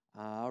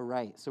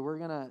right, so we're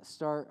going to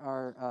start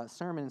our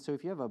sermon. So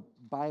if you have a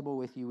Bible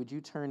with you, would you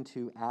turn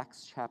to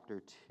Acts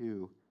chapter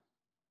 2?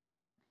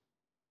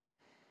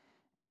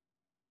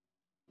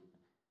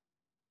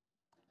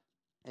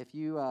 If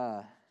you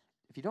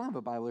don't have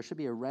a Bible, there should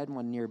be a red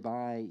one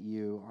nearby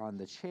you on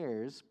the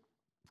chairs.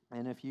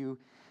 And if you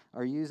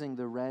are using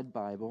the red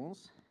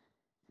Bibles,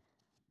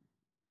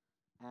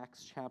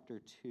 Acts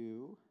chapter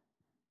 2.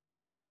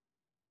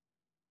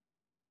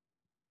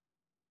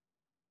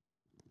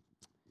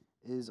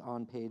 Is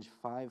on page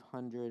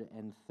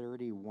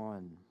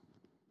 531.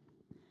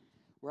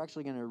 We're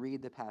actually going to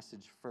read the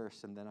passage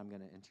first, and then I'm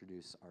going to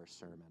introduce our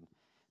sermon.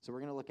 So we're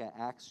going to look at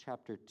Acts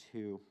chapter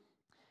 2,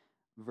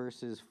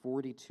 verses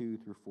 42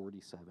 through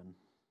 47.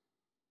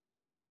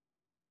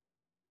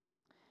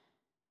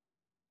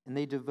 And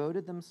they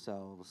devoted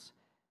themselves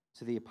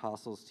to the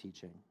apostles'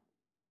 teaching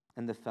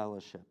and the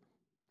fellowship,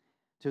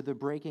 to the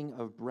breaking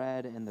of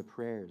bread and the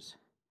prayers.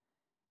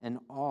 And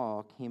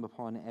awe came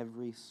upon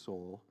every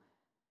soul,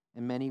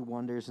 and many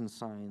wonders and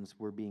signs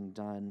were being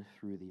done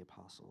through the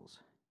apostles.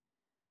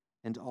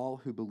 And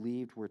all who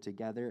believed were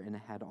together and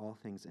had all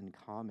things in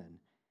common.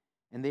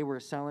 And they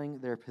were selling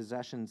their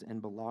possessions and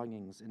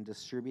belongings and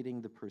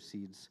distributing the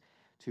proceeds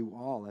to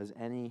all as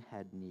any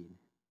had need.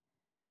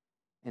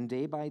 And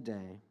day by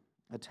day,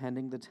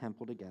 attending the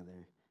temple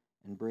together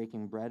and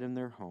breaking bread in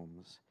their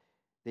homes,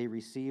 they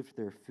received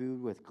their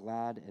food with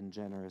glad and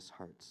generous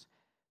hearts,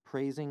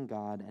 praising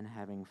God and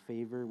having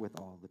favor with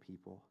all the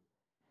people.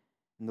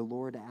 And the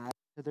Lord added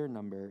to their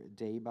number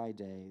day by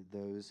day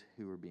those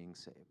who were being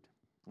saved.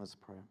 Let's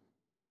pray.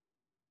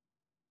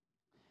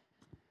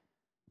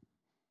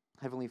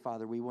 Heavenly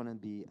Father, we want to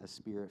be a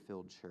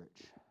spirit-filled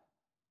church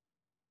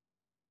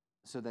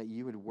so that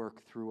you would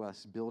work through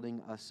us,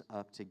 building us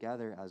up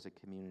together as a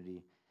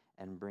community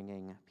and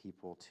bringing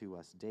people to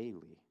us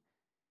daily,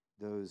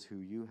 those who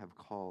you have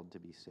called to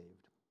be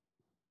saved.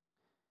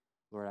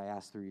 Lord, I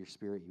ask through your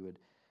Spirit you would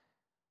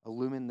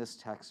illumine this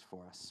text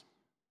for us,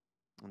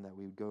 and that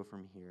we would go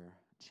from here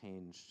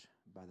changed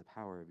by the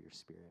power of your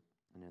Spirit.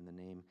 And in the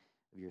name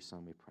of your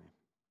Son we pray.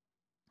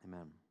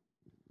 Amen.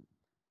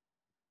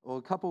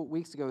 Well, 3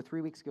 weeks ago,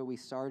 we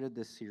started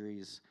this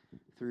series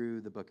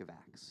through the book of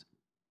Acts.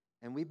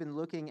 And we've been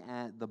looking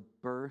at the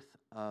birth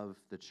of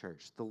the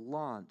church, the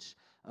launch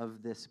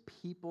of this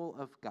people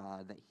of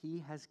God that he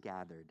has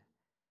gathered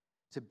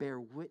to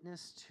bear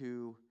witness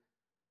to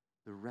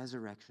the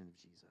resurrection of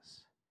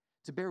Jesus,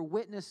 to bear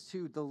witness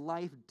to the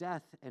life,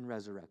 death, and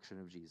resurrection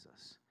of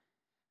Jesus.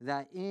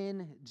 That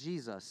in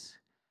Jesus,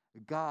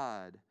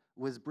 God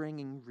was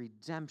bringing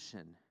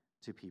redemption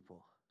to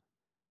people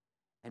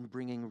and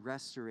bringing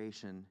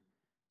restoration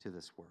to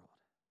this world.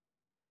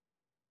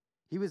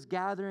 He was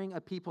gathering a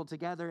people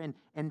together and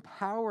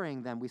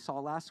empowering them, we saw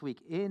last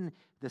week, in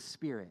the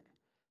Spirit,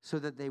 so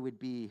that they would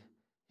be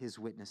his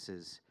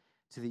witnesses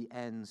to the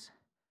ends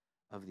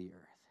of the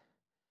earth.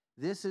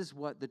 This is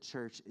what the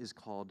church is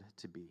called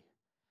to be,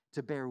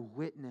 to bear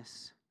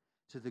witness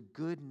to the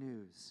good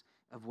news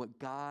of what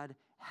God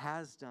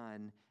has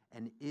done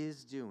and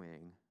is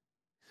doing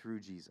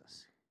through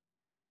Jesus.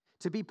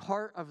 To be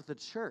part of the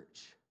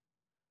church,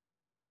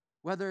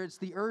 whether it's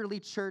the early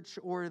church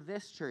or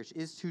this church,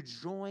 is to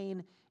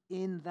join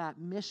in that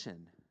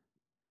mission,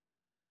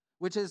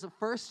 which is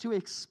first to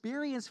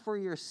experience for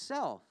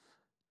yourself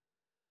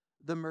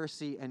the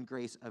mercy and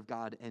grace of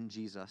God and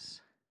Jesus,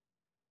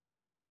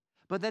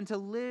 but then to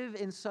live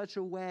in such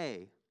a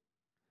way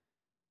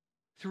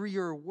through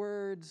your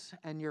words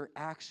and your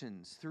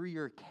actions, through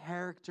your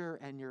character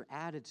and your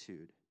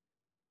attitude,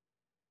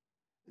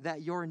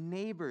 that your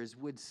neighbors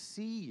would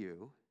see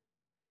you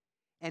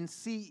and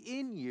see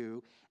in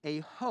you a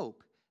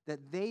hope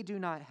that they do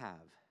not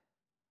have.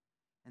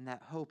 And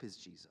that hope is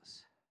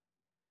Jesus.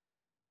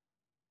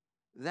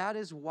 That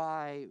is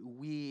why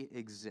we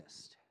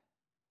exist,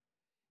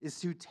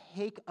 is to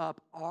take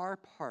up our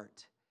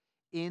part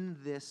in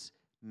this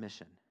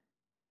mission,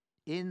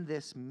 in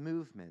this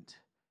movement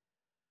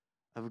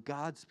of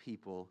God's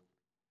people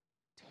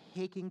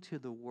taking to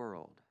the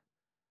world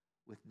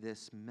with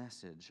this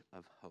message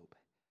of hope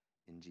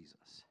in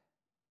Jesus.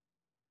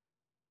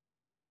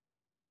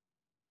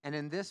 And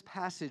in this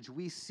passage,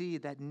 we see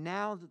that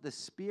now that the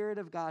Spirit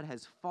of God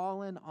has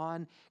fallen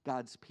on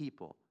God's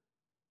people,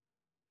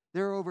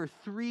 there are over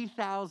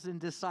 3,000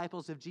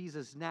 disciples of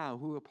Jesus now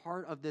who are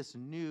part of this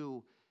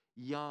new,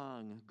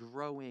 young,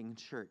 growing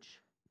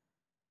church.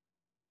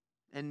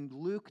 And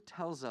Luke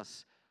tells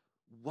us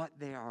what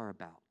they are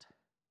about.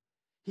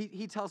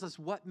 He tells us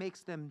what makes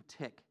them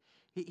tick.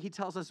 He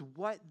tells us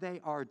what they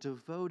are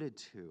devoted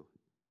to.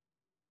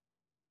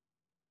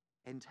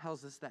 And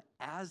tells us that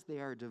as they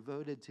are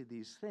devoted to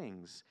these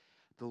things,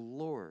 the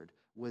Lord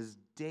was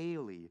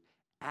daily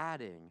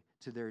adding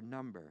to their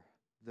number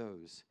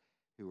those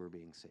who were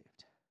being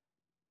saved.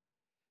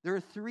 There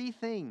are 3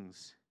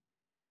 things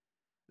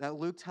that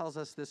Luke tells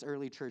us this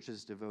early church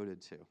is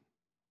devoted to.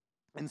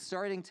 And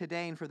starting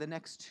today and for the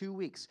next 2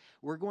 weeks,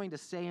 we're going to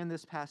stay in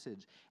this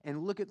passage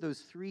and look at those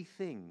 3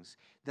 things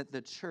that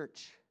the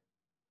church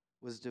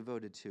was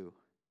devoted to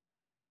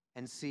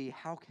and see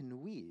how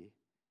can we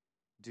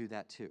do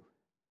that too.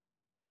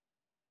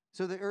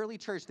 So the early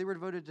church, they were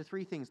devoted to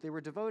three things. They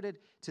were devoted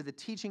to the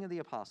teaching of the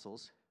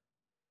apostles.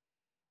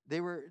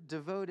 They were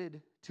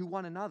devoted to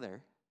one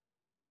another.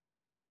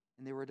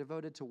 And they were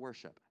devoted to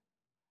worship.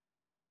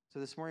 So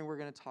this morning we're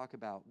going to talk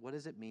about what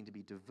does it mean to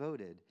be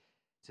devoted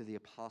to the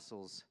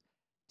apostles'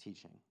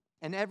 teaching.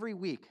 And every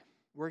week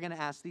we're going to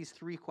ask these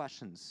three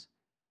questions.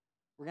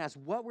 We're going to ask,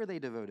 what were they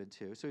devoted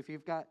to? So if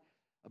you've got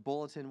a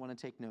bulletin, want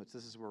to take notes,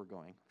 this is where we're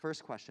going.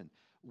 First question,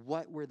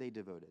 what were they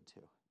devoted to?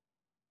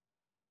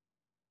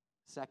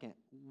 Second,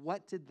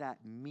 what did that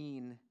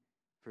mean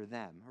for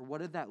them? Or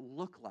what did that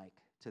look like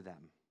to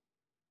them?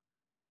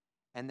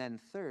 And then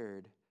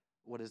third,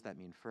 what does that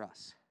mean for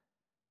us?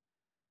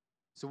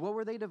 So what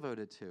were they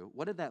devoted to?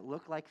 What did that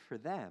look like for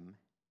them?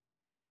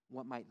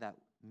 What might that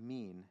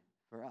mean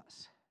for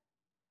us?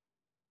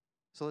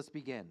 So let's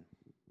begin.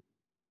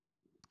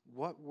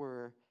 What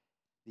were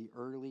the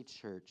early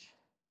church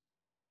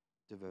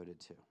devoted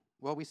to?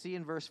 Well, we see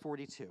in verse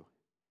 42,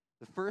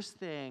 the first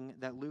thing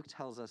that Luke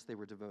tells us they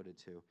were devoted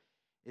to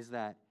is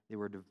that they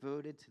were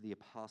devoted to the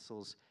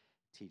apostles'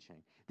 teaching.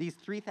 These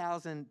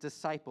 3,000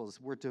 disciples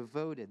were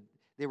devoted,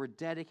 they were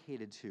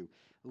dedicated to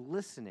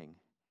listening,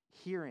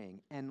 hearing,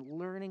 and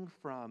learning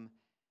from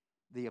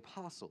the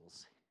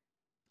apostles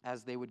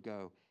as they would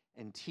go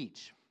and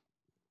teach.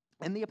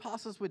 And the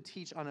apostles would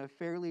teach on a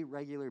fairly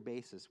regular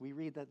basis. We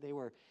read that they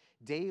were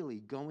daily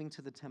going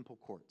to the temple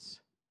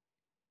courts.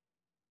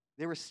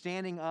 They were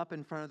standing up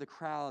in front of the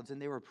crowds and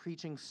they were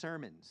preaching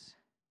sermons.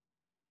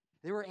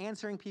 They were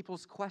answering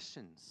people's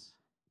questions.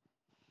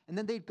 And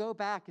then they'd go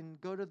back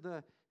and go to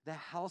the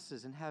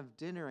houses and have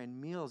dinner and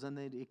meals, and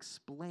they'd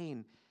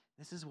explain,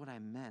 this is what I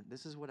meant.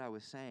 This is what I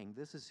was saying.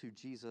 This is who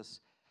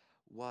Jesus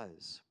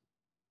was.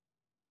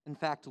 In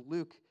fact,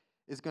 Luke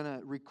is going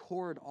to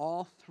record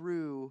all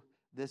through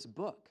this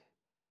book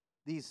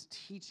these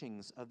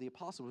teachings of the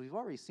apostles. We've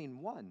already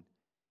seen one.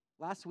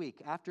 Last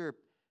week,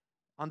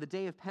 on the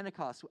day of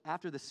Pentecost,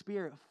 after the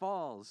Spirit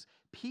falls,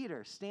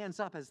 Peter stands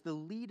up as the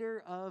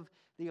leader of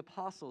the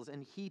apostles,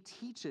 and he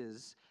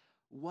teaches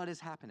what is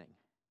happening.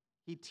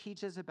 He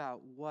teaches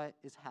about what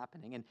is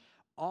happening. And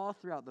all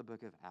throughout the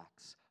book of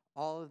Acts,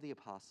 all of the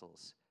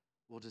apostles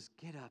will just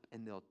get up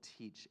and they'll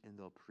teach and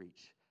they'll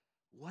preach.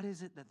 What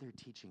is it that they're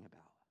teaching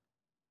about?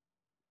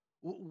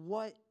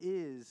 What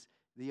is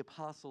the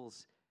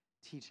apostles'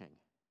 teaching?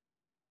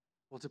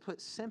 Well, to put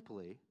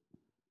simply,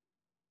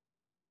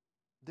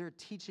 they're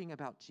teaching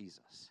about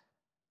Jesus.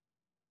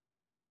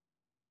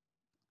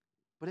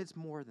 But it's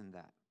more than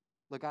that.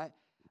 Look,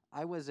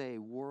 I was a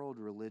world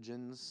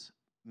religions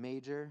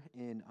major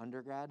in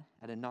undergrad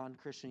at a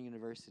non-Christian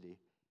university,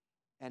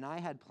 and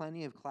I had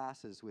plenty of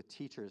classes with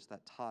teachers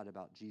that taught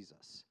about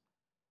Jesus.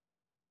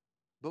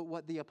 But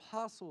what the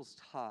apostles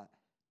taught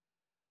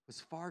was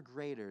far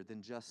greater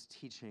than just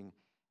teaching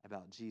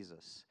about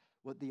Jesus.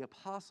 What the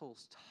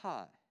apostles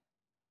taught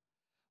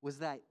was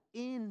that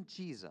in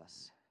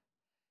Jesus,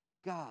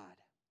 God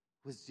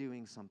was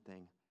doing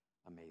something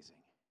amazing.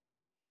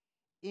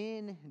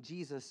 In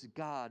Jesus,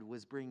 God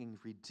was bringing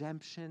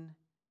redemption,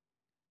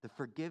 the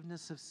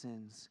forgiveness of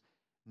sins,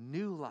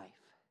 new life,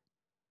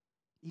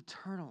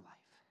 eternal life,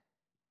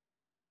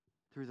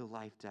 through the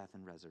life, death,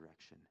 and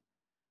resurrection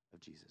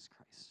of Jesus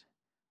Christ.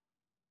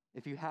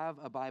 If you have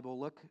a Bible,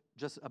 look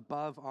just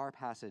above our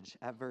passage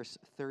at verse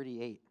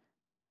 38.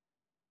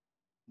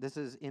 This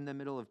is in the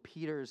middle of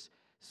Peter's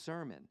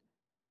sermon.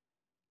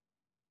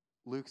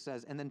 Luke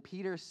says, and then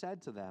Peter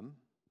said to them,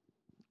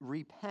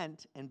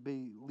 repent and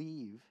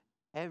believe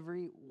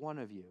every one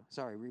of you.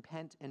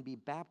 Repent and be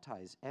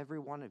baptized, every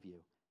one of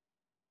you,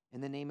 in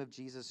the name of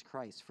Jesus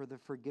Christ for the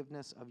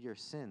forgiveness of your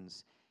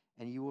sins,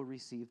 and you will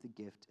receive the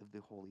gift of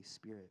the Holy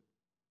Spirit.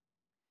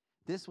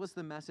 This was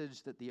the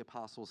message that the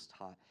apostles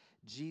taught.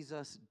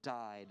 Jesus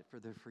died for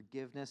the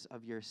forgiveness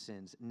of your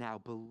sins. Now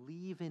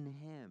believe in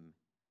him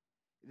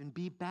and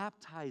be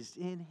baptized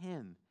in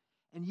him,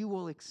 and you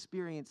will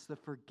experience the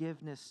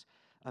forgiveness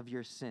of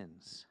your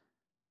sins.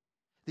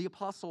 The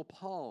apostle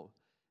Paul,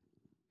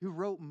 who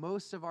wrote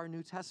most of our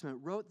New Testament,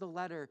 wrote the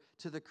letter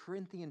to the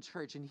Corinthian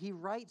church, and he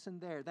writes in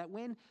there that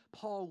when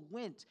Paul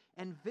went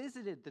and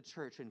visited the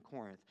church in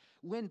Corinth,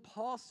 when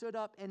Paul stood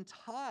up and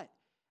taught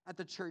at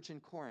the church in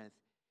Corinth,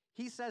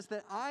 he says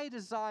that I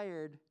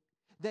desired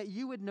that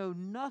you would know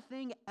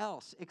nothing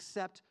else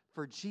except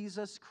for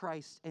Jesus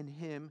Christ and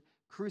him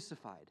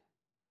crucified.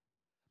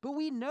 But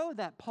we know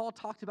that Paul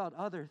talked about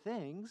other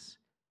things.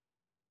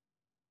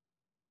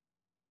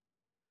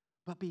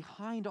 But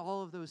behind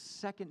all of those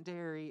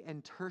secondary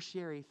and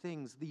tertiary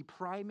things, the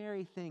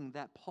primary thing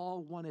that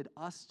Paul wanted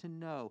us to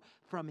know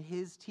from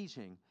his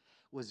teaching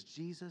was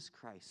Jesus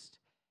Christ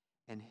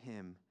and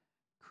him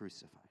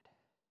crucified.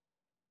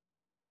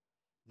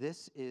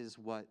 This is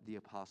what the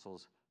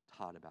apostles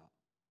taught about.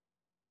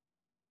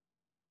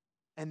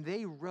 And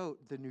they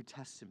wrote the New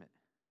Testament.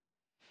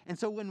 And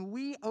so when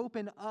we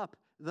open up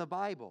the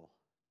Bible,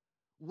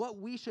 what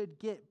we should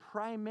get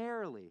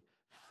primarily,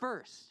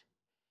 first,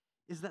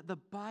 is that the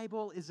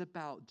Bible is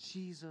about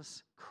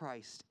Jesus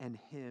Christ and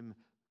him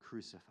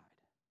crucified.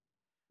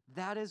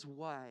 That is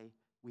why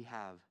we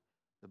have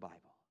the Bible.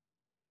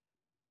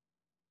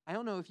 I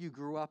don't know if you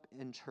grew up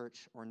in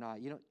church or not.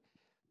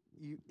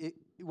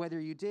 Whether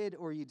you did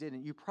or you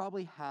didn't, you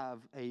probably have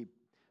a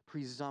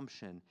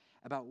presumption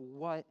about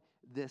what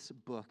this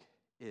book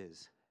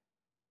is.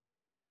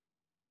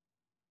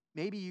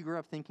 Maybe you grew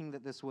up thinking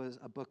that this was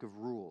a book of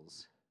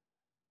rules.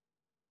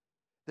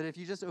 That if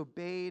you just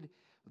obeyed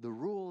the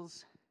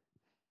rules,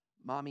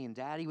 mommy and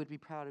daddy would be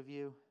proud of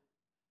you,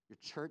 your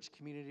church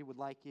community would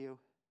like you,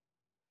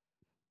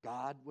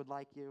 God would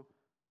like you.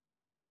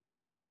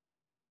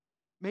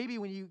 Maybe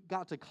when you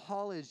got to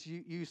college,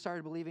 you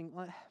started believing,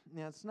 well,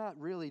 it's not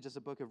really just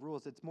a book of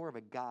rules, it's more of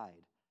a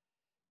guide.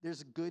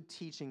 There's good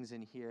teachings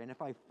in here, and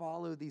if I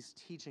follow these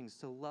teachings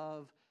to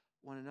love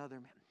one another,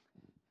 man,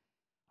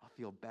 I'll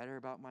feel better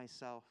about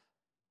myself.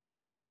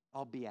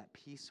 I'll be at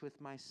peace with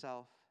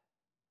myself.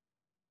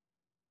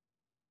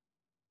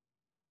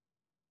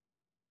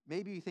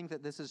 Maybe you think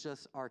that this is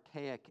just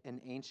archaic and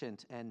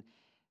ancient and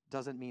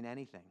doesn't mean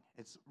anything.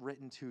 It's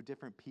written to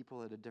different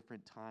people at a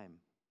different time.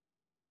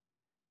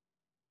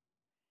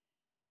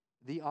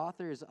 The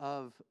authors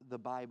of the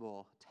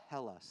Bible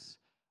tell us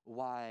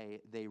why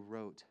they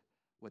wrote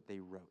what they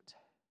wrote.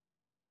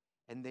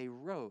 And they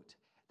wrote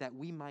that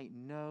we might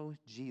know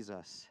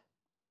Jesus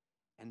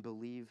and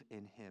believe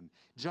in him.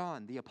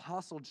 John, the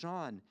Apostle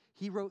John,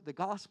 he wrote the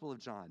Gospel of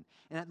John.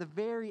 And at the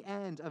very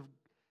end of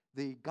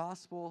the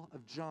Gospel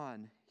of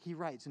John, he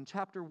writes in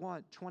chapter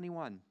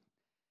 21, he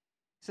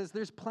says,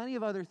 there's plenty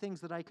of other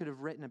things that I could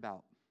have written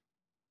about,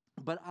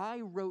 but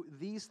I wrote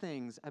these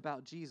things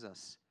about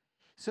Jesus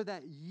so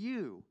that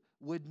you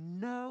would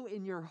know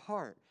in your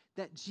heart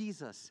that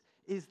Jesus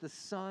is the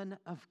Son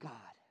of God,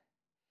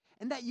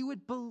 and that you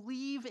would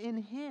believe in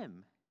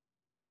him.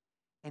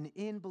 And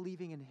in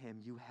believing in him,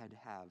 you had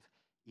have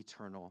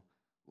eternal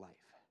life.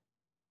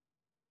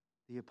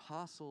 The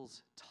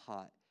apostles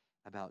taught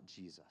about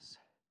Jesus.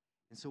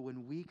 And so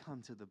when we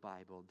come to the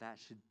Bible, that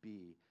should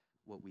be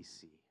what we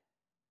see.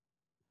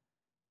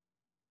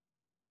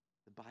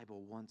 The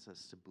Bible wants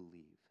us to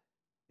believe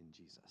in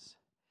Jesus.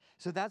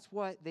 So that's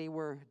what they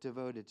were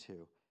devoted to.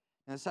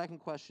 And the second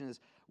question is,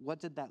 what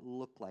did that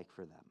look like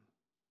for them?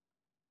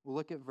 We'll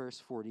look at verse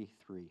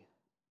 43.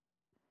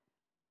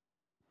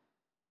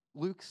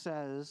 Luke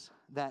says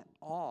that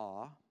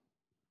awe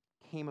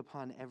came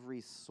upon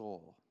every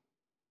soul.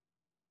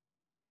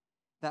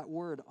 That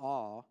word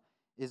awe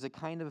is a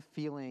kind of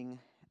feeling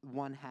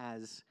one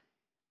has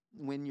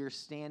when you're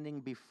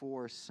standing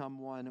before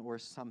someone or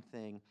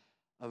something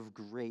of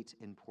great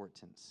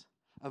importance,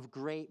 of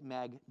great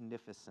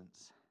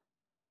magnificence.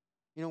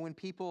 You know, when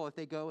people, if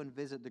they go and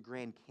visit the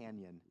Grand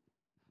Canyon,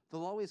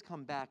 they'll always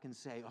come back and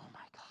say, oh my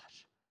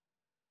gosh.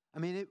 I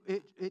mean,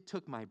 it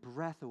took my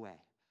breath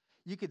away.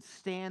 You could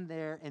stand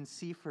there and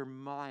see for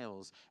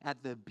miles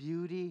at the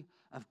beauty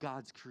of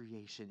God's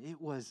creation.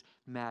 It was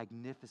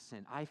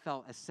magnificent. I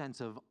felt a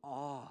sense of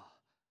awe.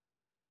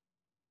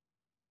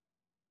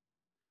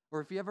 Or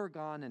if you've ever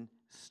gone and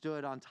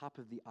stood on top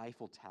of the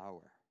Eiffel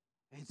Tower,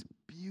 it's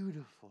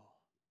beautiful.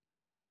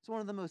 It's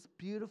one of the most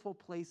beautiful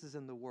places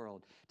in the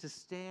world, to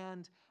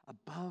stand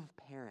above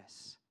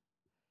Paris.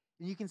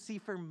 And you can see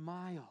for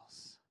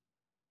miles.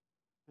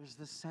 There's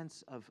this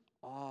sense of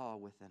awe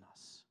within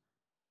us.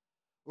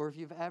 Or if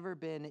you've ever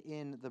been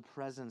in the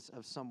presence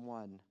of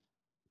someone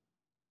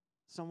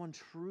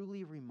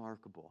truly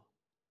remarkable,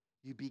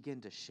 you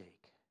begin to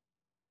shake.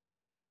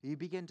 You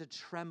begin to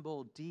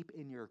tremble deep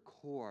in your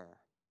core.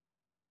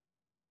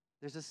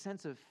 There's a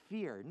sense of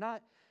fear,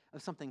 not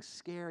of something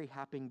scary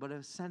happening, but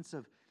a sense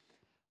of,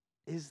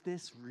 is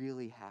this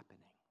really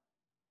happening?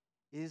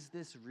 Is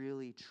this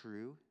really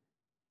true?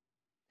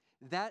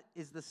 That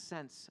is the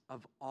sense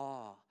of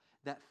awe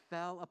that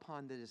fell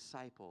upon the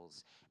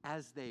disciples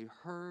as they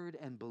heard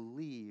and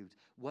believed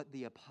what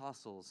the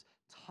apostles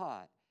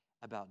taught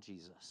about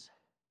Jesus.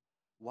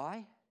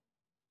 Why?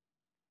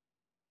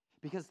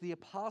 Because the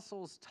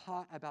apostles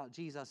taught about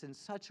Jesus in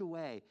such a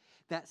way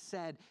that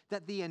said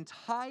that the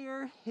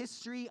entire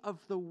history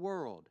of the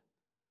world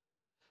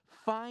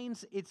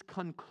finds its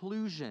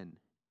conclusion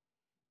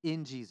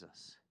in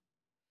Jesus.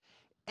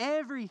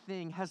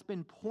 Everything has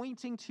been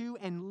pointing to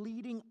and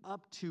leading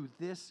up to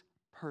this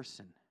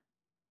person.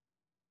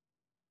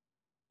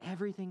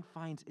 Everything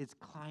finds its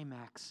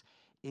climax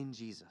in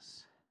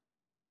Jesus.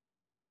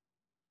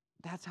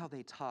 That's how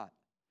they taught.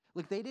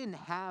 Look, they didn't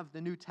have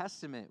the New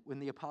Testament when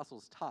the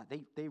apostles taught.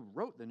 They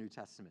wrote the New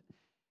Testament.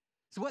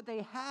 So what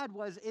they had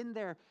was in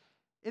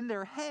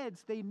their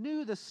heads, they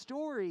knew the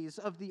stories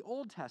of the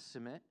Old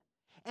Testament,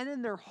 and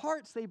in their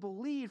hearts, they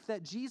believed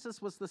that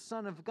Jesus was the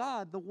Son of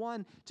God, the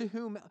one to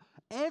whom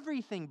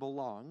everything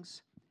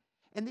belongs.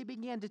 And they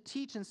began to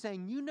teach and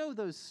saying, you know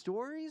those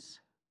stories?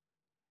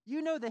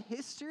 You know the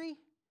history?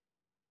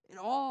 It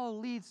all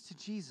leads to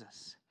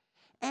Jesus.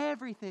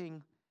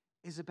 Everything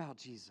is about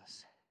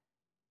Jesus.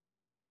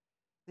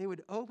 They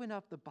would open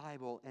up the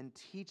Bible and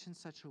teach in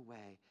such a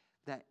way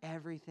that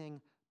everything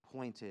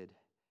pointed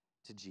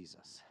to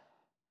Jesus.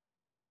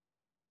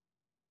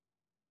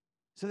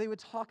 So they would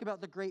talk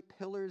about the great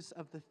pillars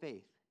of the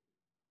faith.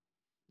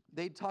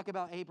 They'd talk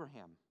about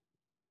Abraham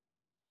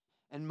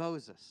and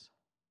Moses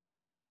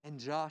and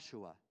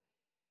Joshua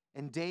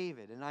and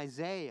David and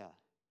Isaiah.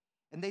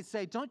 And they'd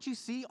say, don't you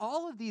see,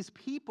 all of these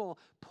people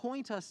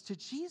point us to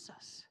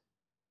Jesus.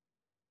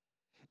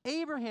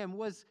 Abraham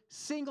was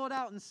singled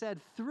out and said,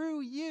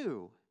 through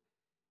you,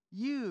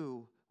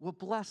 you will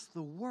bless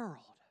the world.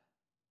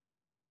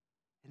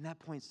 And that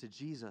points to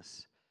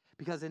Jesus,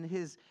 because in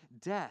his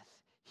death,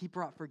 he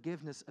brought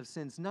forgiveness of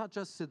sins, not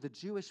just to the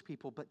Jewish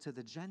people, but to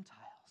the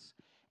Gentiles.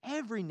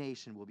 Every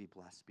nation will be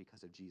blessed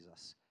because of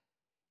Jesus.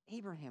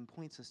 Abraham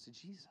points us to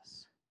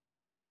Jesus.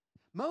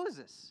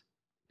 Moses,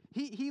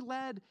 he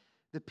led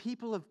the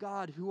people of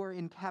God who are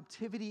in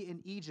captivity in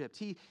Egypt.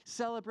 He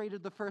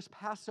celebrated the first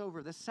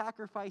Passover, the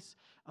sacrifice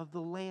of the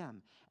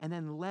lamb, and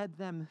then led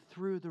them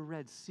through the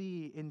Red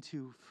Sea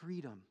into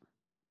freedom.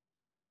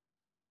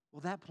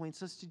 Well, that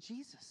points us to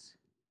Jesus.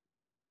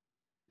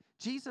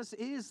 Jesus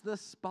is the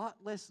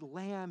spotless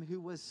lamb who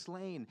was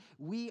slain.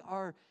 We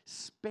are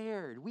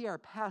spared. We are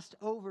passed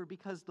over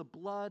because the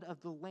blood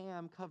of the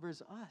lamb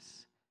covers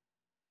us.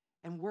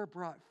 And we're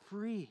brought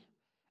free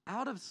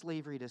out of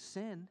slavery to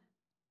sin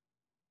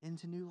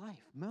into new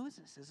life.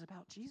 Moses is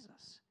about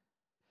Jesus.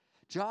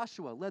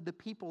 Joshua led the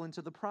people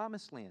into the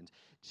promised land.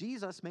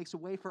 Jesus makes a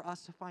way for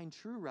us to find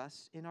true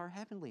rest in our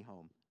heavenly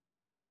home.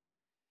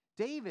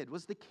 David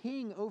was the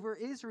king over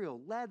Israel,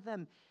 led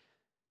them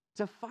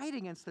to fight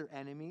against their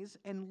enemies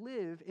and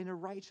live in a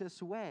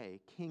righteous way.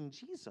 King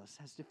Jesus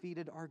has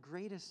defeated our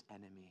greatest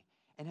enemy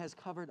and has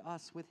covered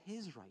us with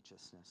his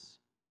righteousness.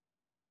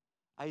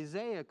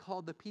 Isaiah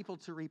called the people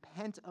to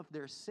repent of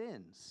their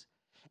sins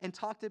and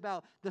talked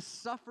about the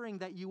suffering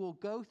that you will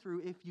go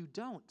through if you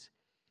don't.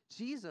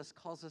 Jesus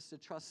calls us to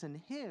trust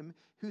in him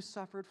who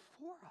suffered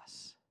for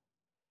us.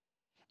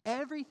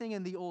 Everything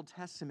in the Old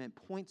Testament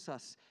points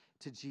us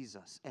to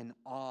Jesus, and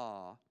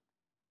awe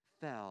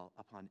fell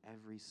upon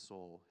every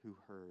soul who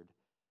heard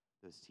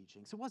those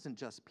teachings. It wasn't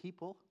just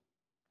people.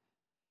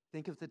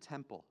 Think of the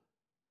temple,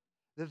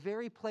 the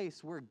very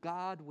place where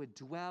God would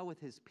dwell with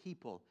his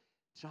people.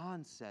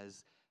 John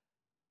says,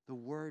 the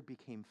Word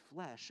became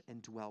flesh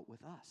and dwelt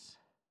with us.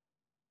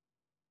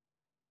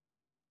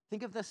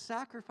 Think of the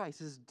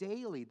sacrifices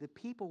daily. The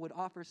people would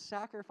offer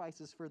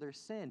sacrifices for their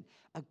sin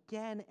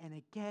again and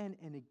again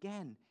and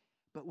again.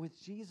 But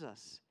with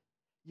Jesus,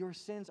 your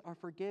sins are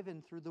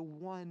forgiven through the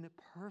one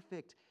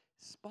perfect,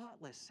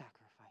 spotless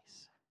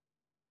sacrifice.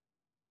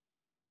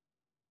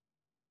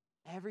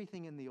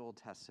 Everything in the Old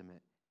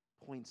Testament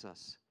points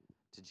us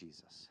to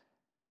Jesus.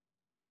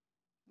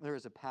 There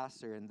was a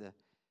pastor in the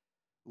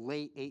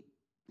late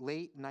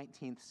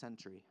 19th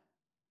century,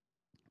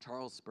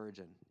 Charles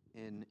Spurgeon,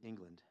 in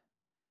England.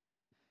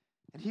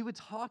 And he would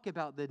talk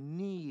about the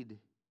need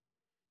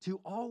to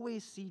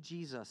always see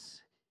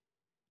Jesus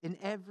in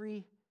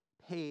every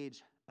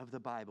page of the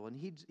Bible. And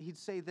he'd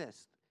say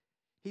this.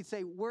 He'd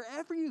say,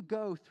 wherever you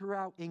go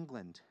throughout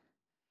England,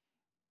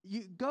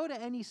 you go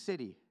to any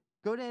city,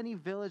 go to any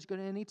village, go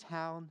to any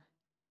town,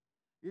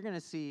 you're going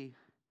to see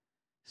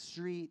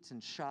streets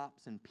and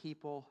shops and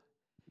people.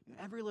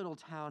 Every little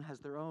town has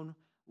their own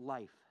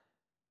life.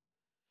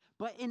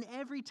 But in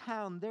every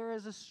town, there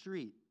is a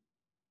street.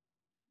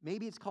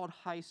 Maybe it's called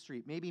High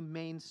Street, maybe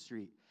Main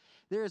Street.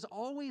 There is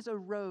always a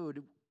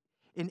road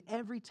in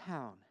every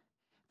town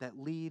that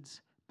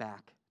leads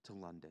back to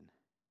London.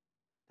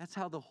 That's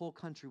how the whole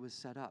country was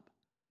set up.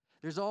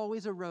 There's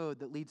always a road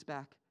that leads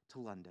back to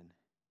London.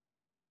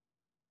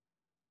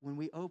 When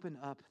we open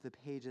up the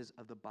pages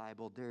of the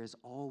Bible, there is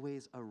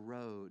always a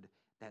road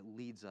that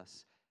leads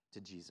us to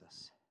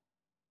Jesus.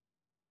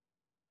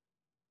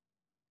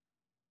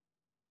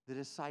 The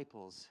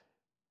disciples,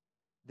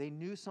 they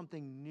knew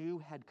something new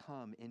had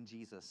come in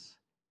Jesus,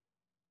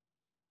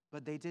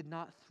 but they did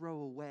not throw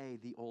away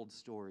the old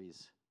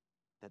stories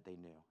that they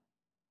knew.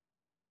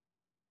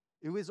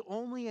 It was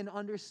only in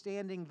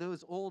understanding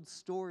those old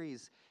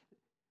stories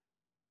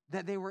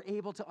that they were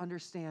able to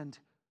understand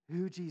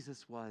who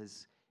Jesus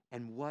was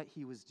and what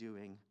he was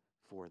doing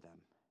for them.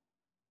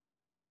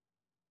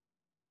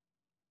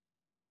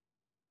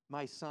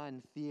 My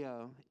son,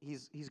 Theo,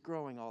 he's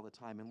growing all the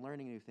time and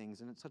learning new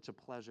things, and it's such a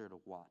pleasure to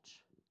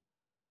watch.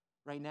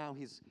 Right now,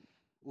 he's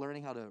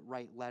learning how to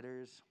write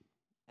letters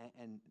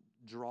and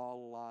draw a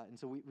lot. And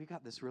so we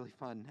got this really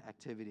fun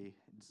activity.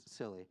 It's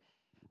silly.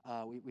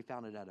 We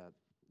found it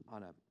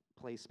on a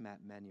placemat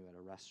menu at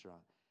a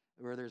restaurant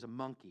where there's a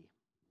monkey.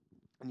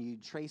 And you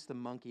trace the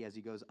monkey as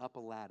he goes up a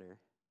ladder,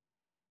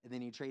 and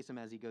then you trace him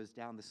as he goes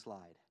down the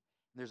slide.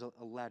 And there's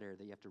a letter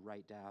that you have to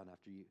write down at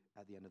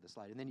the end of the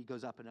slide. And then he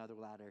goes up another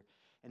ladder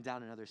and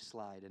down another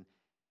slide. And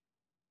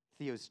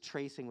Theo's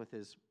tracing with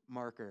his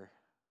marker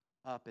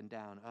up and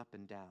down,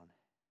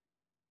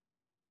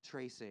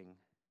 tracing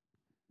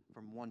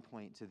from one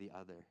point to the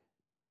other.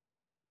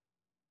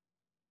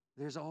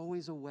 There's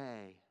always a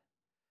way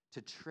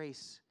to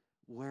trace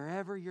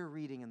wherever you're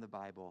reading in the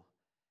Bible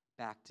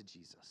back to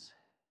Jesus.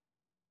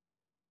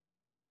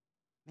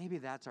 Maybe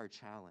that's our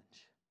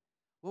challenge.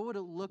 What would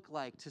it look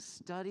like to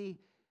study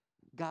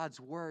God's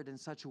word in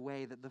such a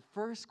way that the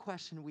first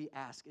question we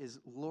ask is,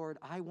 Lord,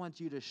 I want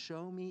you to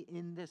show me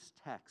in this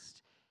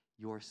text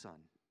your son.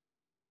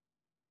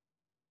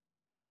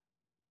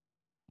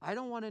 I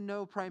don't want to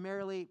know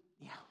primarily,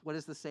 what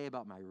does this say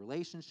about my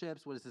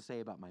relationships? What does this say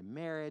about my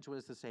marriage? What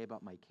does this say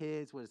about my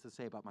kids? What does this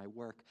say about my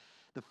work?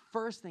 The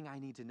first thing I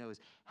need to know is,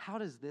 how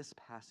does this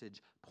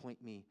passage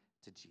point me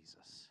to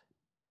Jesus?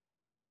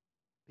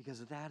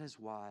 Because that is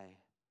why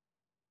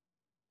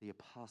the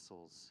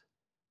apostles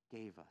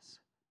gave us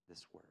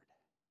this word.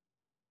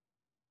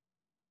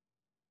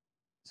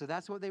 So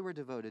that's what they were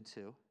devoted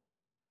to.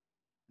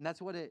 And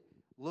that's what it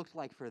looked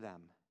like for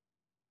them.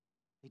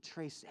 They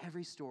traced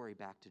every story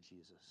back to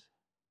Jesus.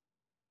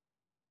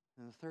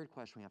 And the third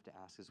question we have to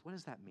ask is, what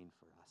does that mean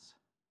for us?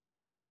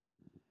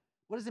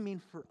 What does it mean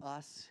for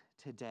us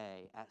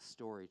today at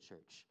Story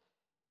Church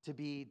to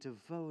be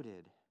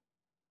devoted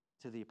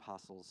to the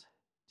apostles'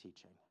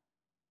 teaching?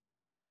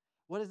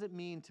 What does it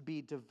mean to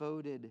be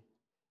devoted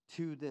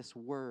to this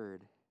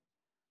word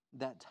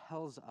that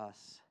tells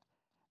us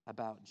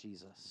about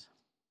Jesus?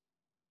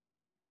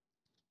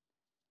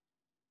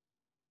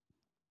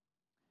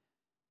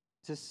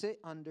 To sit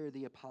under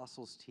the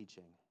apostles'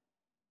 teaching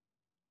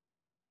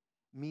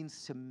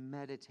means to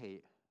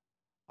meditate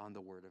on the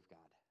word of God.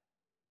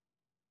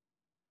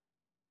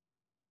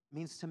 It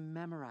means to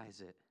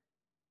memorize it,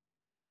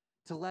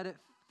 to let it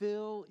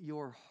fill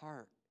your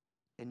heart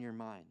and your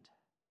mind,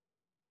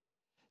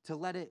 to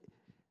let it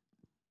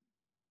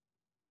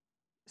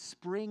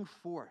spring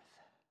forth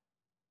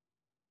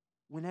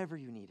whenever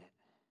you need it,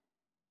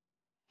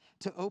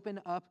 to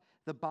open up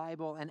the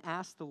Bible and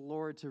ask the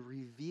Lord to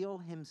reveal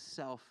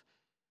himself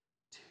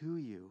to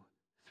you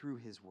through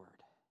his word.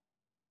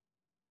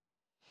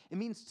 It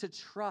means to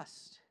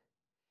trust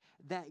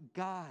that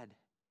God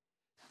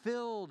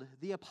filled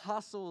the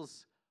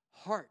apostles'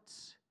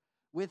 hearts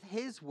with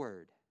his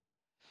word,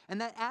 and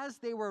that as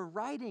they were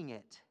writing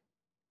it,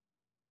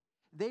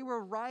 they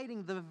were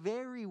writing the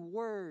very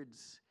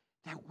words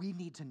that we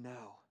need to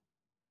know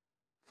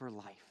for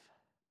life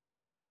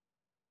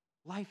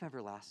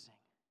everlasting.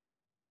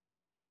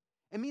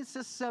 It means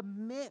to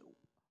submit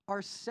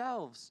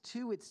ourselves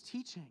to its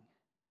teaching.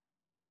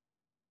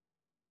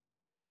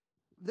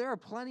 There are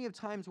plenty of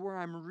times where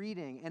I'm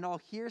reading and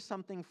I'll hear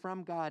something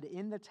from God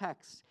in the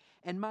text,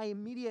 and my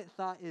immediate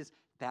thought is,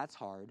 that's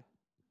hard.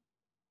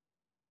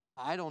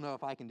 I don't know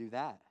if I can do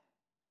that.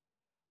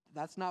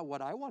 That's not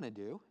what I want to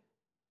do.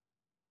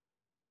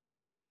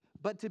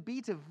 But to be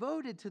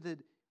devoted to the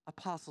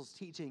apostles'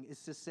 teaching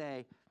is to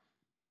say,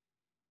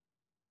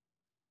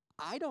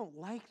 I don't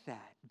like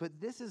that,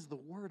 but this is the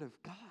word of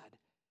God.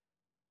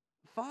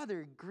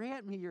 Father,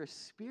 grant me your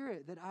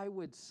spirit that I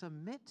would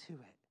submit to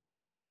it,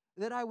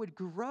 that I would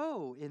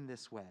grow in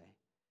this way,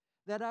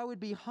 that I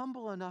would be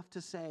humble enough to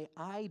say,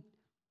 I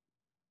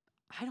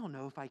don't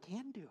know if I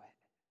can do it.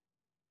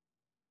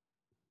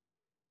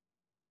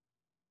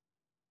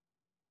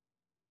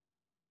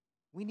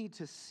 We need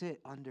to sit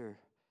under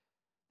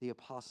the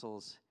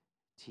apostles'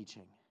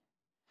 teaching.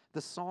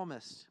 The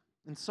psalmist,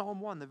 in Psalm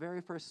 1, the very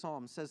first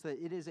psalm, says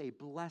that it is a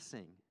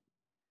blessing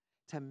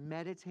to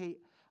meditate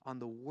on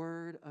the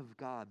word of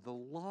God, the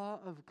law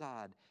of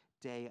God,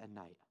 day and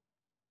night.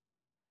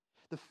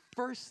 The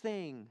first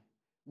thing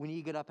when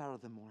you get up out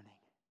of the morning,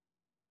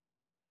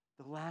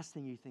 the last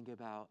thing you think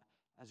about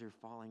as you're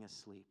falling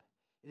asleep,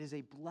 it is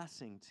a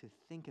blessing to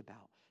think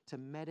about, to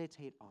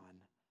meditate on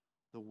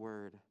the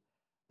word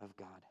of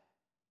God.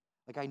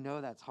 Like, I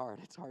know that's hard.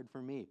 It's hard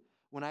for me.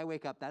 When I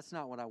wake up, that's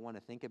not what I want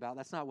to think about.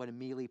 That's not what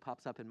immediately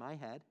pops up in my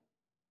head.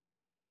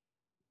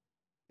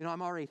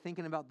 I'm already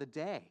thinking about the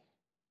day.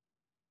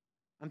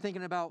 I'm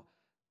thinking about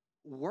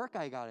work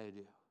I got to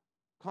do,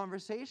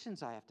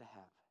 conversations I have to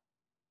have.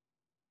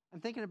 I'm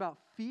thinking about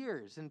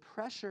fears and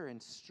pressure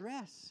and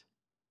stress.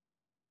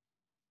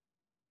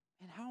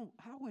 And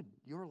how would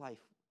your life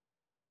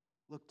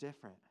look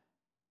different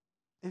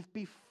if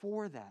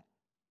before that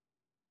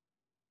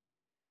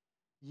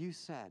you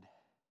said,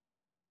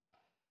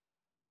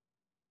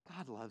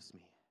 God loves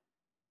me.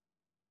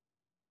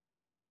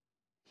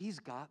 He's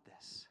got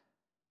this.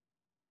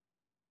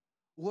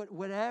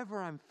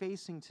 Whatever I'm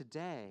facing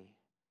today,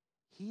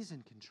 he's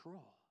in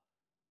control.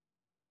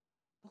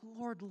 The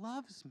Lord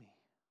loves me.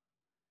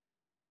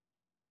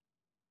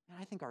 And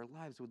I think our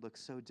lives would look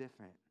so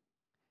different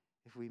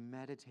if we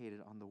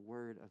meditated on the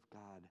word of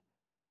God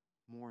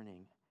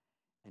morning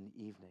and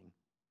evening.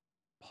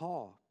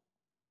 Paul,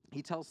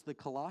 he tells the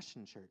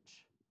Colossian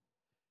church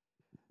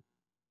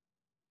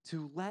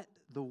to let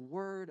the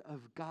word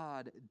of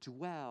God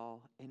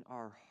dwell in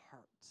our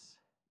hearts,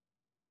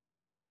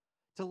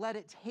 to let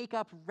it take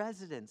up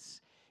residence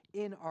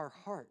in our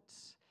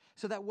hearts,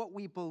 so that what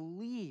we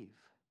believe,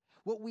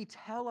 what we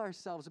tell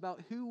ourselves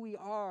about who we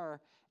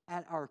are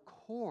at our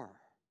core,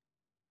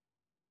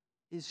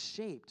 is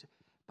shaped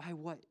by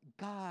what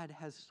God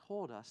has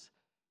told us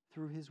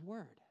through his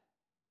word.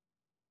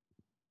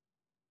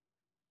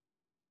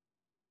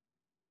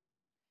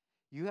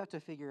 You have to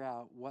figure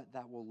out what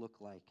that will look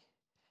like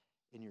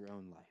in your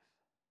own life.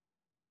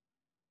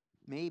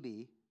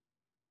 Maybe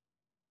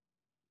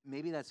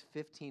Maybe that's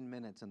 15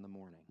 minutes in the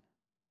morning.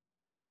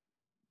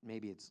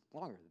 Maybe it's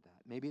longer than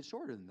that. Maybe it's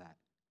shorter than that.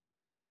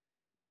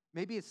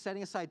 Maybe it's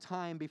setting aside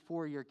time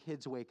before your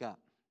kids wake up.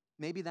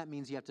 Maybe that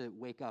means you have to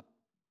wake up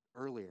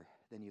earlier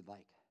than you'd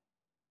like.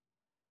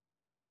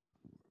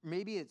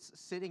 Maybe it's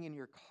sitting in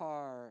your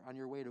car on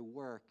your way to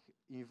work.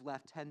 You've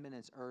left 10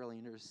 minutes early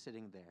and you're just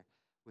sitting there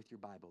with your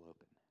Bible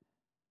open.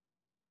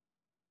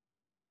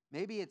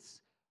 Maybe it's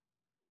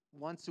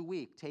once a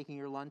week taking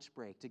your lunch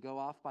break to go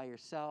off by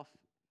yourself,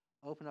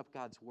 open up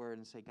God's word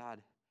and say, God,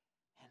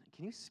 man,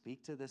 can you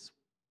speak to this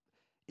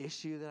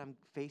issue that I'm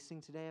facing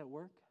today at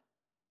work?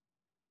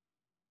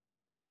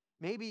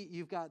 Maybe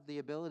you've got the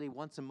ability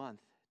once a month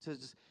to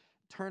just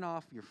turn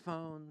off your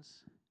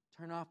phones,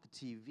 turn off the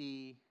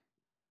TV,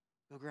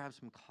 go grab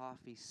some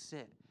coffee,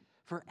 sit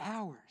for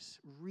hours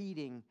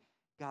reading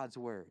God's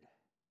word.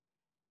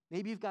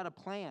 Maybe you've got a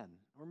plan,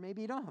 or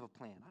maybe you don't have a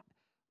plan.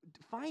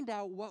 Find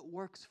out what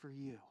works for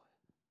you,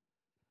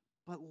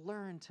 but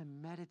learn to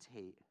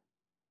meditate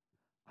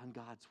on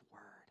God's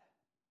word.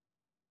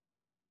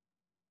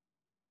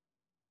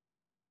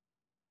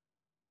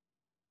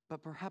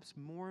 But perhaps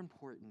more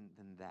important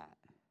than that,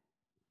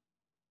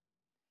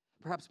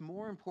 perhaps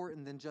more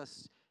important than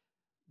just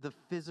the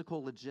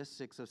physical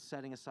logistics of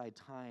setting aside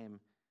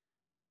time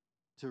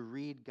to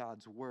read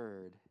God's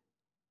word,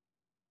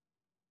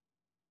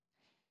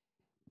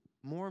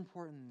 more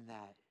important than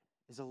that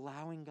is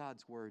allowing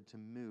God's word to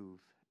move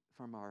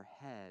from our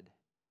head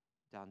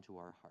down to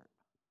our heart.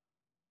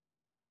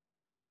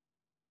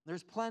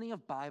 There's plenty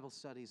of Bible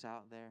studies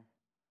out there.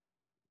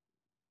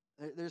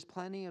 There's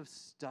plenty of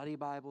study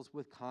Bibles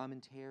with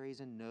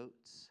commentaries and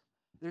notes.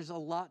 There's a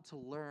lot to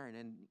learn,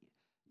 and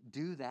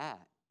do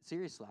that.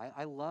 Seriously,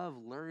 I love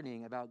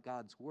learning about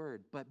God's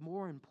word, but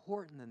more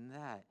important than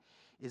that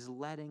is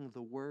letting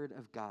the word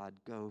of God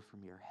go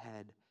from your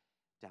head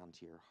down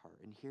to your heart.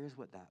 And here's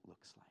what that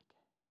looks like.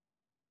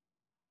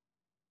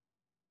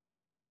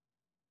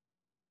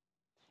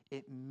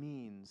 It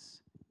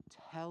means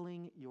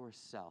telling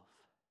yourself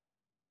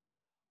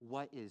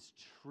what is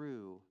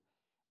true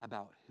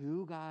about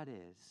who God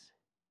is,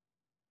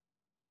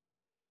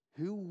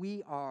 who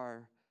we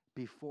are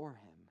before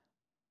him,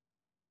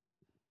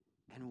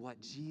 and what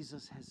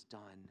Jesus has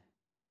done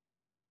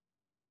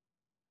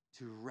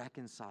to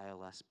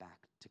reconcile us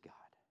back to God.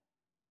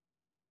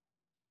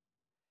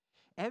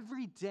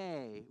 Every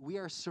day we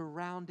are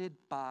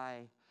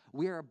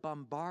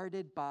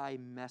bombarded by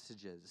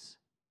messages.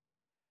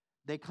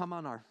 They come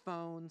on our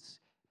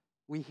phones,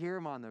 we hear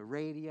them on the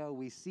radio,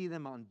 we see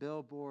them on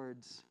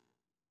billboards,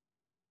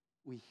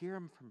 we hear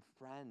them from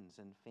friends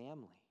and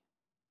family.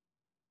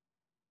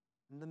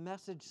 And the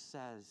message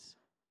says,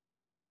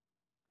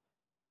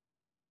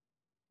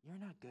 you're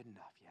not good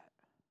enough yet.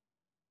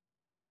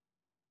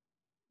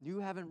 You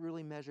haven't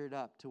really measured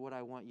up to what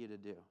I want you to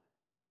do.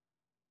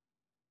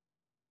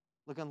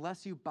 Look,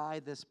 unless you buy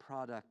this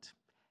product,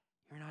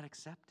 you're not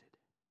accepted.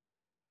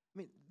 I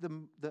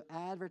mean, the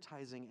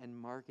advertising and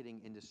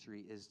marketing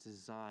industry is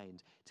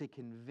designed to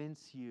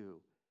convince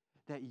you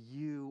that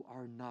you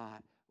are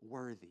not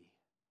worthy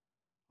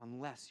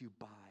unless you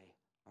buy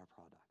our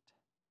product.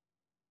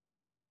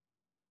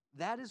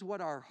 That is what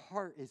our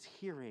heart is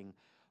hearing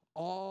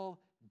all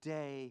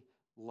day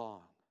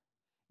long.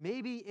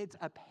 Maybe it's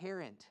a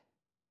parent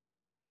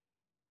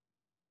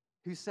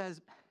who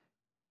says,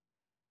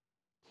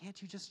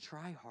 can't you just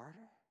try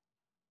harder?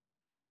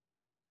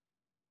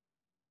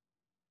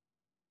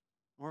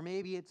 Or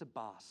maybe it's a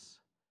boss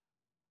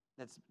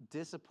that's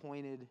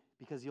disappointed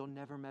because you'll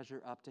never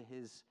measure up to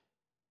his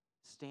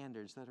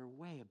standards that are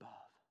way above.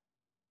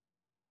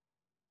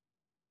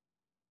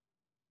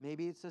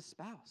 Maybe it's a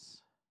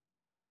spouse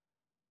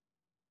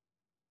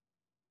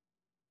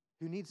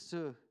who needs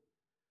to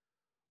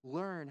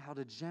learn how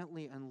to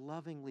gently and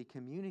lovingly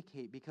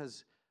communicate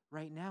because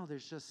right now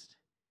there's just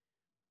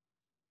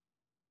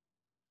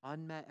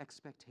unmet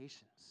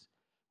expectations.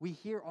 We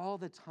hear all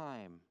the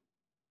time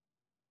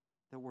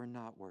that we're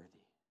not worthy.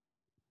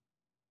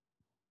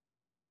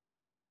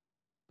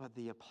 But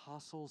the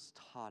apostles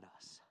taught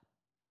us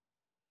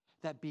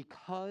that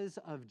because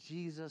of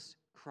Jesus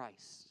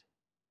Christ,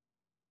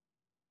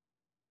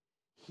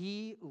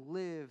 he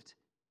lived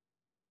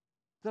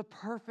the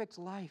perfect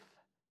life.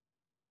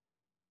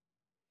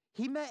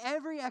 He met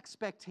every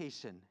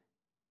expectation.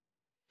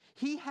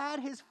 He had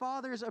his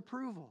Father's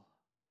approval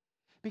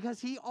because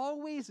he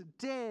always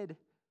did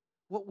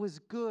what was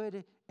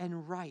good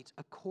and right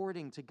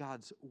according to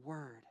God's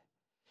word.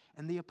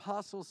 And the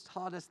apostles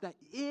taught us that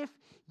if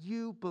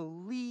you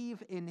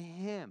believe in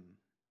him,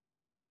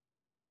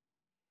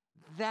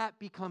 that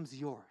becomes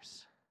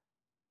yours.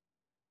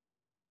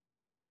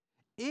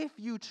 If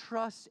you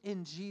trust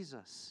in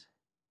Jesus,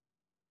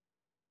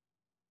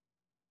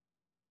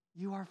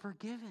 you are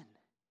forgiven.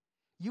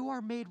 You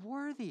are made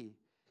worthy.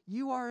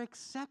 You are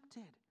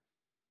accepted.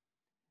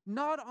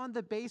 Not on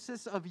the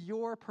basis of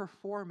your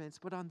performance,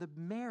 but on the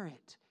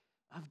merit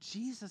of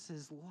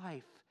Jesus'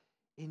 life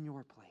in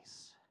your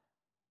place.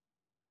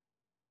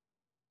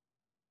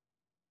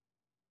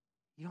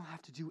 You don't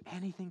have to do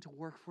anything to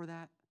work for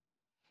that.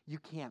 You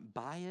can't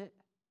buy it.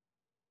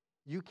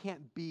 You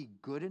can't be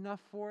good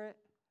enough for it.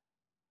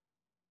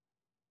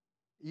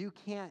 You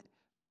can't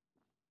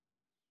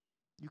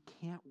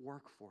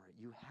work for it.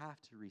 You have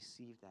to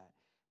receive that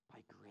by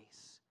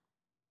grace.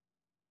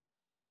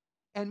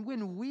 And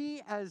when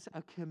we as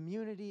a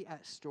community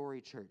at Story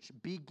Church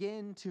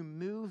begin to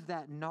move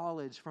that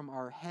knowledge from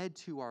our head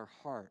to our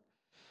heart,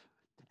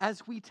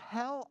 as we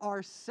tell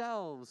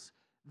ourselves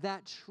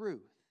that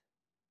truth,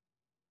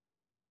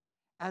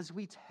 as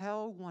we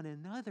tell one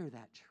another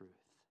that truth,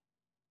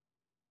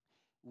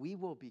 we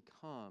will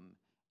become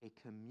a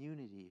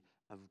community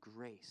of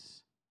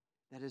grace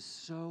that is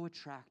so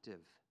attractive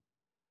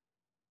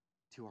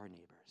to our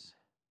neighbors.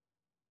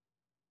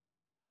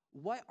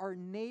 What our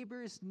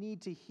neighbors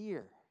need to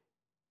hear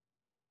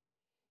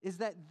is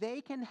that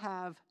they can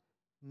have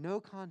no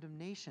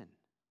condemnation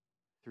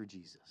through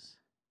Jesus.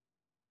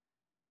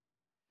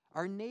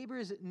 Our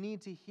neighbors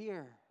need to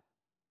hear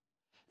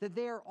that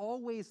they are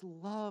always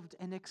loved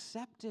and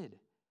accepted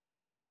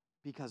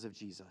because of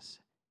Jesus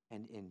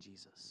and in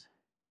Jesus.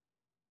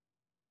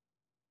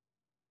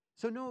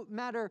 So no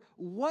matter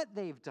what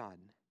they've done,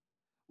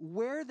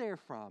 where they're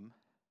from,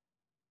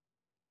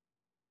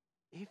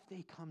 if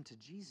they come to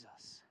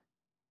Jesus,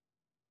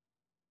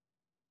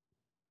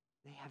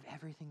 they have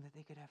everything that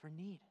they could ever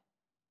need.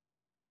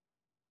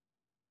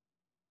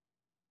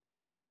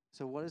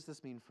 So what does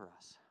this mean for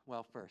us?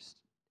 Well,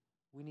 first,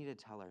 we need to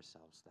tell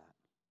ourselves that.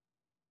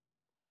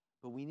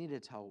 But we need to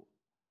tell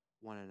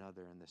one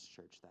another in this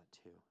church that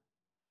too.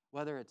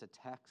 Whether it's a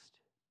text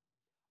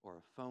or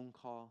a phone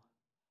call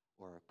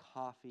or a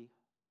coffee,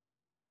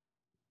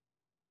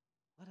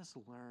 let us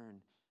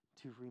learn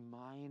to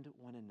remind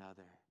one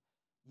another,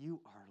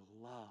 you are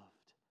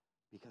loved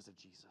because of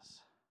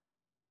Jesus.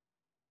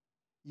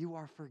 You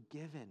are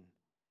forgiven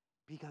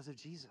because of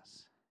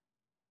Jesus.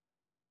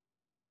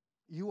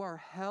 You are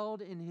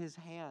held in his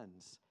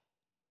hands.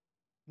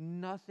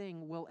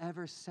 Nothing will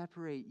ever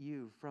separate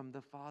you from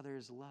the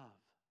Father's love.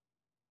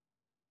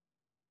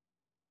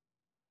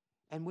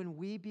 And when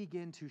we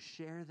begin to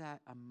share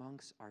that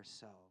amongst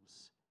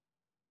ourselves,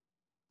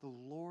 the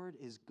Lord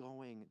is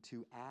going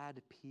to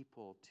add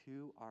people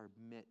to our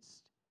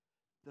midst,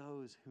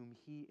 those whom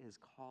he is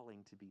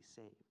calling to be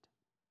saved.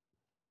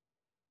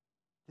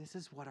 This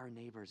is what our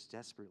neighbors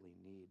desperately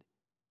need,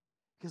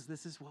 because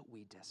this is what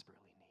we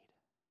desperately need.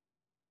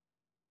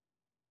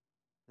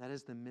 That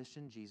is the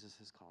mission Jesus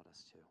has called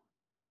us to.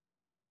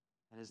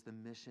 That is the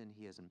mission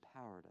he has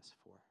empowered us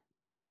for.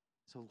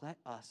 So let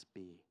us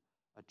be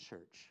a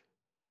church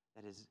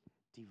that is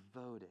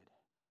devoted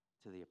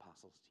to the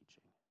apostles'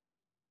 teaching.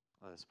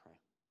 Let us pray.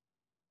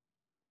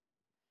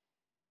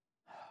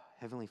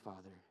 Heavenly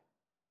Father,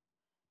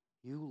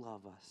 you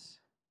love us.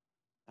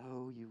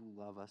 Oh, you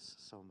love us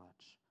so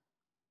much.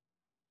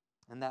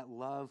 And that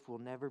love will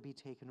never be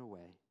taken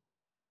away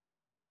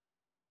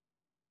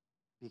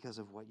because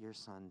of what your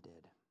Son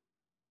did.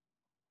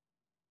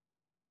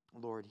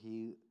 Lord,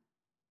 he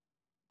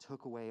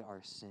took away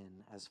our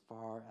sin as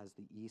far as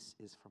the east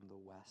is from the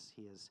west.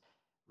 He has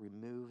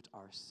removed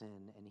our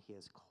sin, and he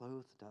has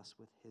clothed us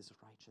with his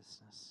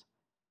righteousness.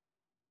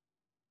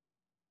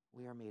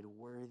 We are made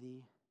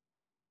worthy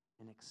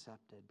and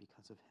accepted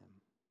because of him.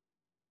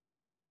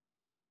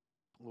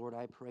 Lord,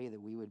 I pray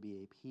that we would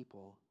be a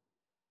people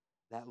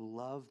that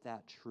love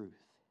that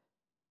truth,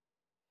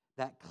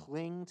 that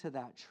cling to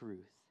that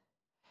truth,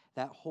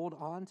 that hold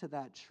on to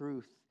that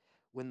truth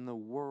when the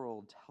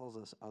world tells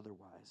us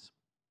otherwise.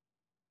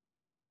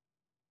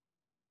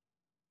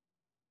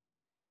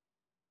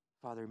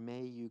 Father,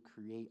 may you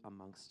create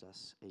amongst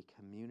us a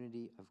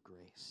community of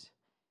grace,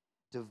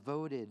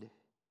 devoted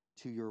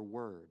to your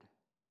word,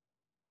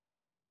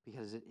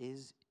 because it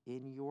is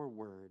in your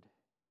word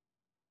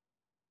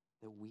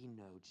that we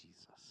know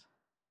Jesus.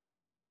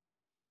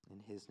 In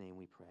his name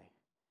we pray.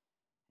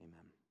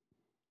 Amen.